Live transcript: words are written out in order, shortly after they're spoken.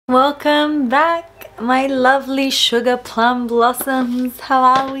Welcome back, my lovely sugar plum blossoms. How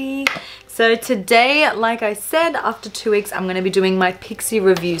are we? So today, like I said, after 2 weeks, I'm going to be doing my Pixi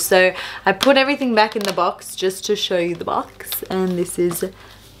review. So I put everything back in the box just to show you the box. And this is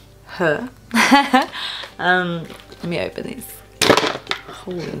her. Let me open this.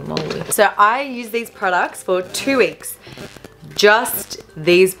 Holy moly. So I use these products for 2 weeks. Just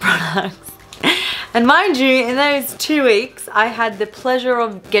these products. And mind you, in those 2 weeks, I had the pleasure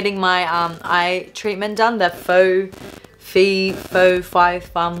of getting my eye treatment done, the faux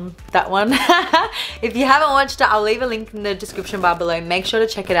that one. If you haven't watched it, I'll leave a link in the description bar below. Make sure to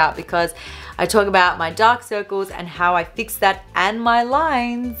check it out because I talk about my dark circles and how I fix that and my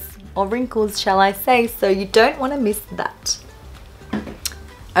lines, or wrinkles shall I say, so you don't want to miss that.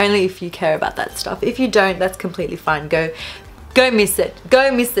 Only if you care about that stuff. If you don't, that's completely fine. Go miss it. Go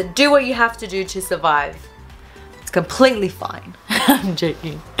miss it. Do what you have to do to survive. It's completely fine. I'm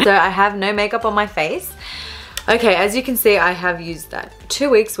joking. So I have no makeup on my face. Okay, as you can see, I have used that. 2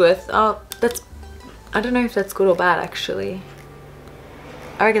 weeks worth. Oh, I don't know if that's good or bad actually.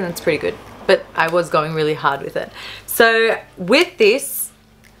 I reckon that's pretty good. But I was going really hard with it. So with this,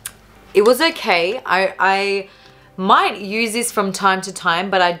 it was okay. I might use this from time to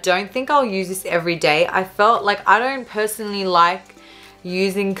time, but I don't think I'll use this every day. I felt like I don't personally like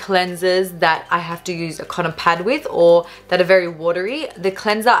using cleansers that I have to use a cotton pad with or that are very watery. The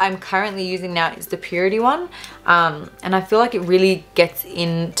cleanser I'm currently using now is the Purity one, and I feel like it really gets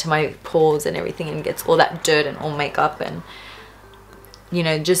into my pores and everything and gets all that dirt and all makeup and, you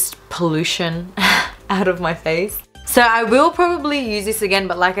know, just pollution out of my face. So I will probably use this again,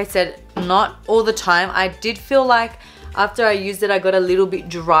 but like I said, not all the time. I did feel like after I used it, I got a little bit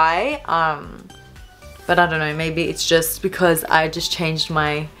dry. But I don't know, maybe it's just because I just changed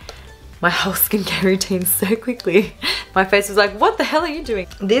my whole skincare routine so quickly. My face was like, what the hell are you doing?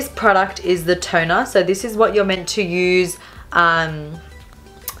 This product is the toner. So this is what you're meant to use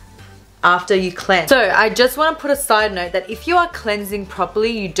after you cleanse. So I just want to put a side note that if you are cleansing properly,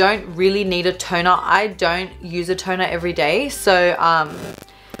 you don't really need a toner. I don't use a toner every day. So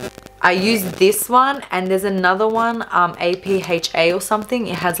I use this one, and there's another one, APHA or something.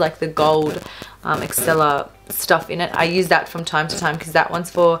 It has like the gold exceller stuff in it. I use that from time to time because that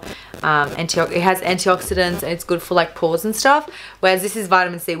one's for it has antioxidants and it's good for like pores and stuff. Whereas this is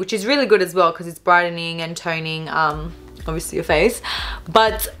vitamin C, which is really good as well because it's brightening and toning obviously your face.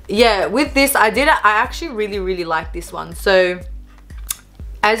 But yeah, with this I actually really like this one. So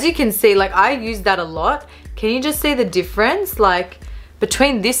as you can see, like I use that a lot. Can you just see the difference? Like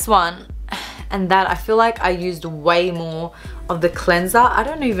between this one and that, I feel like I used way more of the cleanser. I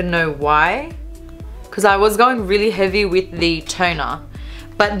don't even know why, because I was going really heavy with the toner.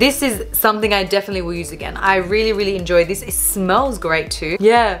 But this is something I definitely will use again. I really enjoy this. It smells great too.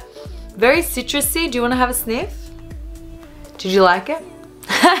 Yeah, very citrusy. Do you want to have a sniff? Did you like it?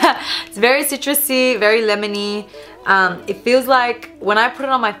 It's very citrusy, very lemony. It feels like when I put it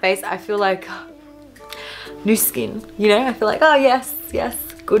on my face, I feel like new skin, you know? I feel like, oh yes,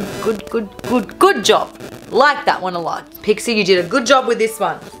 good job. Like that one a lot. Pixi, you did a good job with this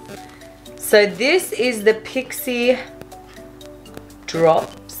one. So this is the Pixi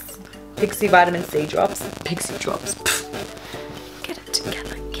drops. Pixi Vitamin C drops. Pixi drops. Pfft. Get it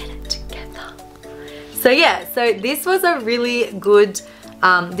together, get it together. So yeah, so this was a really good,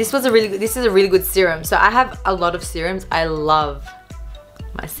 this is a really good serum. So I have a lot of serums. I love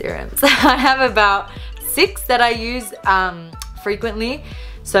my serums. I have about 6 that I use frequently.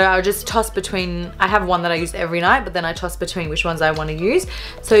 So I'll just toss between, I have one that I use every night, but then I toss between which ones I want to use.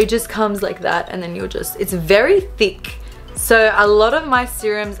 So it just comes like that, and then you'll just, it's very thick. So a lot of my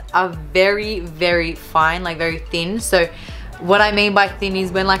serums are very fine, like very thin. So what I mean by thin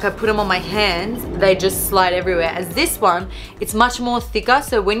is when like I put them on my hands, they just slide everywhere. As this one, it's much more thicker.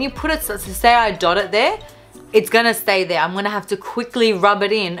 So when you put it, so say I dot it there, it's gonna stay there. I'm gonna have to quickly rub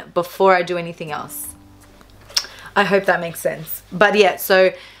it in before I do anything else. I hope that makes sense. But yeah,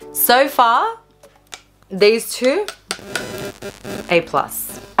 so far, these two, A+. A+.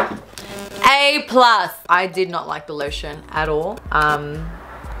 I did not like the lotion at all.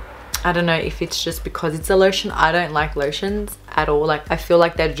 I don't know if it's just because it's a lotion. I don't like lotions at all. Like, I feel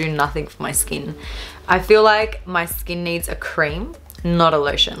like they do nothing for my skin. I feel like my skin needs a cream, not a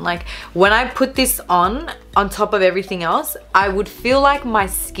lotion. Like when I put this on top of everything else, I would feel like my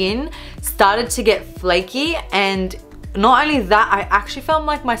skin started to get flaky, and not only that, I actually felt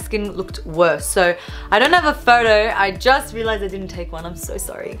like my skin looked worse. So I don't have a photo. I just realized I didn't take one. I'm so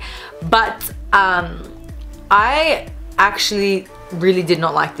sorry. But I actually really did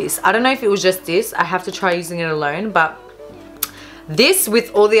not like this. I don't know if it was just this. I have to try using it alone, but This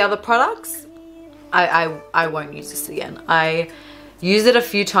with all the other products, I won't use this again. I used it a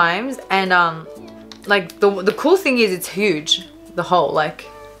few times, and like the cool thing is it's huge, the hole. Like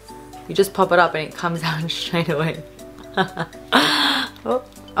you just pop it up and it comes out straight away.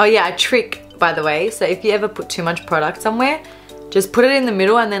 Oh yeah, a trick by the way. So if you ever put too much product somewhere, just put it in the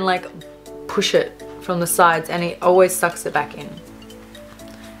middle and then like push it from the sides, and it always sucks it back in.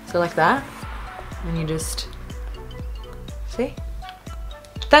 So like that, and you just see.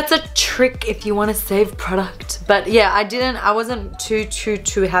 That's a trick if you want to save product. But yeah, I wasn't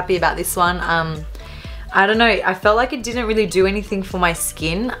too happy about this one. I don't know, I felt like it didn't really do anything for my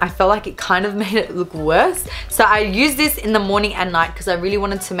skin. I felt like it kind of made it look worse. So I used this in the morning and night because I really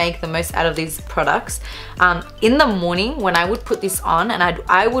wanted to make the most out of these products. In the morning when I would put this on, and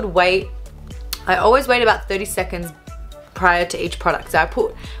I always wait about 30 seconds prior to each product. So I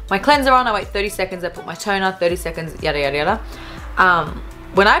put my cleanser on, I wait 30 seconds, I put my toner, 30 seconds, yada yada yada.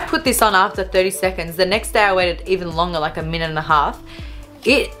 When I put this on after 30 seconds, the next day I waited even longer, like a minute and a half.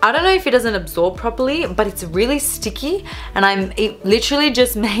 I don't know if it doesn't absorb properly, but it's really sticky, and it literally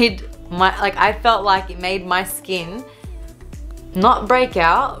just made my, like I felt like it made my skin not break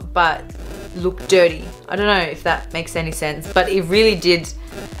out, but look dirty. I don't know if that makes any sense, but it really did.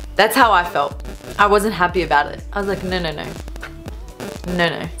 That's how I felt. I wasn't happy about it. I was like, no, no, no. No,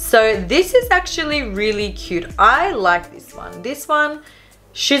 no. So this is actually really cute. I like this one. This one,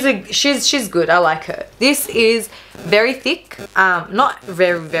 she's good. I like her. This is very thick. Not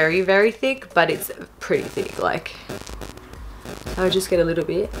very thick, but it's pretty thick. Like, I would just get a little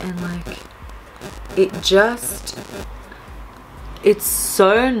bit, and like, it's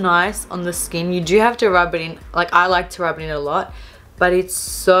so nice on the skin. You do have to rub it in. Like, I like to rub it in a lot, but it's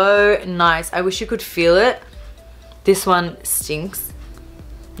so nice. I wish you could feel it. This one stinks.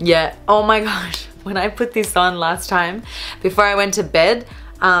 Yeah. Oh my gosh. When I put this on last time, before I went to bed,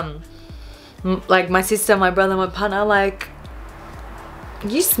 like my sister, my brother, my partner, like,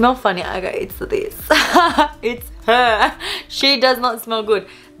 you smell funny. I go, it's this. It's her. She does not smell good.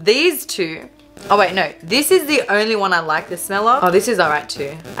 These two, oh wait, no, this is the only one I like the smell of. Oh, this is alright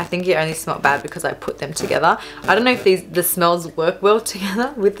too. I think it only smelled bad because I put them together. I don't know if the smells work well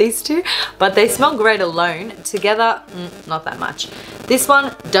together with these two, but they smell great alone. Together, not that much. This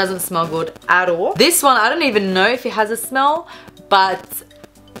one doesn't smell good at all. This one, I don't even know if it has a smell, but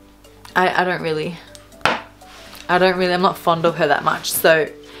I'm not fond of her that much. So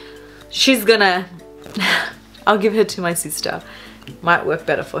she's gonna, I'll give her to my sister. Might work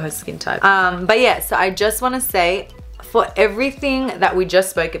better for her skin type. But yeah, so I just want to say, for everything that we just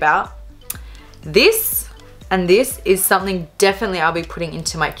spoke about, this and this is something definitely I'll be putting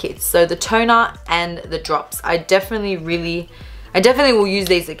into my kits. So the toner and the drops, I definitely will use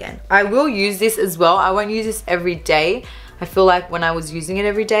these again. I will use this as well. I won't use this every day. I feel like when I was using it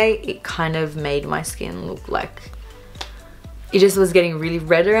every day, it kind of made my skin look like it just was getting really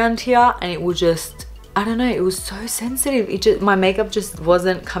red around here, and it would just, I don't know, it was so sensitive. My makeup just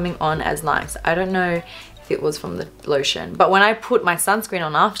wasn't coming on as nice. I don't know if it was from the lotion, but when I put my sunscreen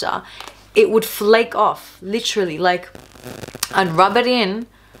on after, it would flake off, literally. Like, I'd rub it in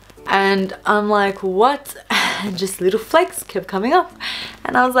and I'm like, what? And just little flakes kept coming up,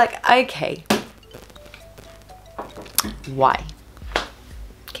 and I was like, okay, why?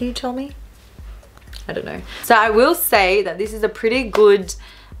 Can you tell me? I don't know. So I will say that this is a pretty good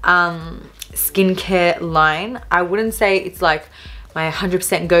skincare line. I wouldn't say it's like my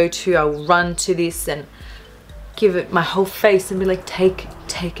 100% go-to. I'll run to this and give it my whole face and be like, take it.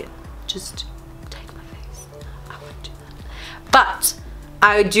 Just take my face. I won't do that. But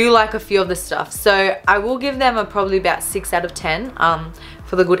I do like a few of the stuff. So I will give them probably about 6 out of 10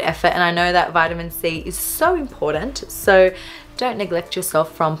 for the good effort. And I know that vitamin C is so important. So don't neglect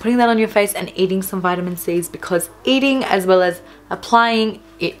yourself from putting that on your face and eating some vitamin C's, because eating as well as applying,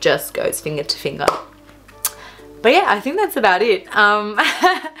 it just goes finger to finger. But yeah, I think that's about it.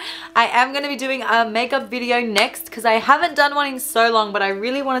 I am going to be doing a makeup video next because I haven't done one in so long, but I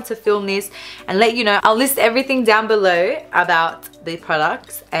really wanted to film this and let you know. I'll list everything down below about the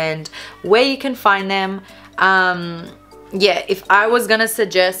products and where you can find them. Yeah, if I was going to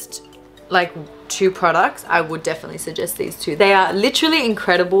suggest like 2 products, I would definitely suggest these 2. They are literally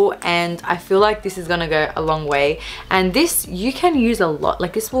incredible, and I feel like this is gonna go a long way. And this you can use a lot.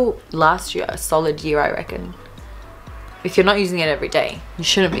 Like, this will last you a solid year, I reckon. If you're not using it every day, you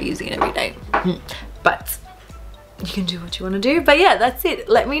shouldn't be using it every day. But you can do what you want to do. But yeah, that's it.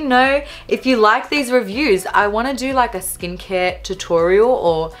 Let me know if you like these reviews. I want to do like a skincare tutorial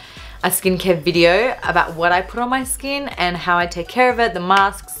or a skincare video about what I put on my skin and how I take care of it, the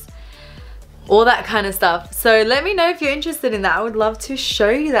masks, all that kind of stuff. So let me know if you're interested in that. I would love to show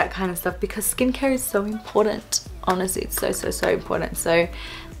you that kind of stuff because skincare is so important. Honestly, it's so important. So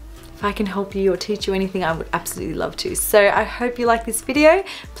if I can help you or teach you anything, I would absolutely love to. So I hope you liked this video.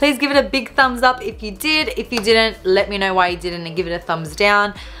 Please give it a big thumbs up if you did. If you didn't, let me know why you didn't and give it a thumbs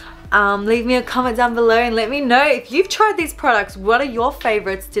down. Leave me a comment down below and let me know if you've tried these products. What are your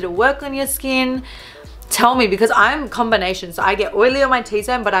favorites? Did it work on your skin? Tell me, because I'm combination. So I get oily on my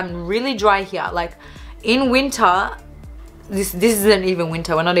T-zone, but I'm really dry here. Like in winter, this isn't even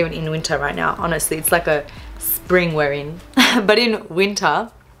winter. We're not even in winter right now. Honestly, it's like a spring we're in. But in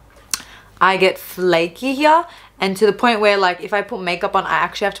winter, I get flaky here, and to the point where like if I put makeup on, I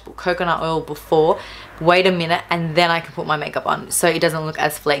actually have to put coconut oil before, wait a minute, and then I can put my makeup on so it doesn't look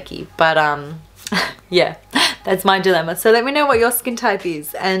as flaky. But yeah, that's my dilemma. So let me know what your skin type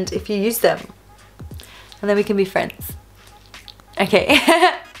is and if you use them, and then we can be friends. Okay.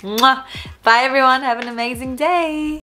 Bye everyone, have an amazing day.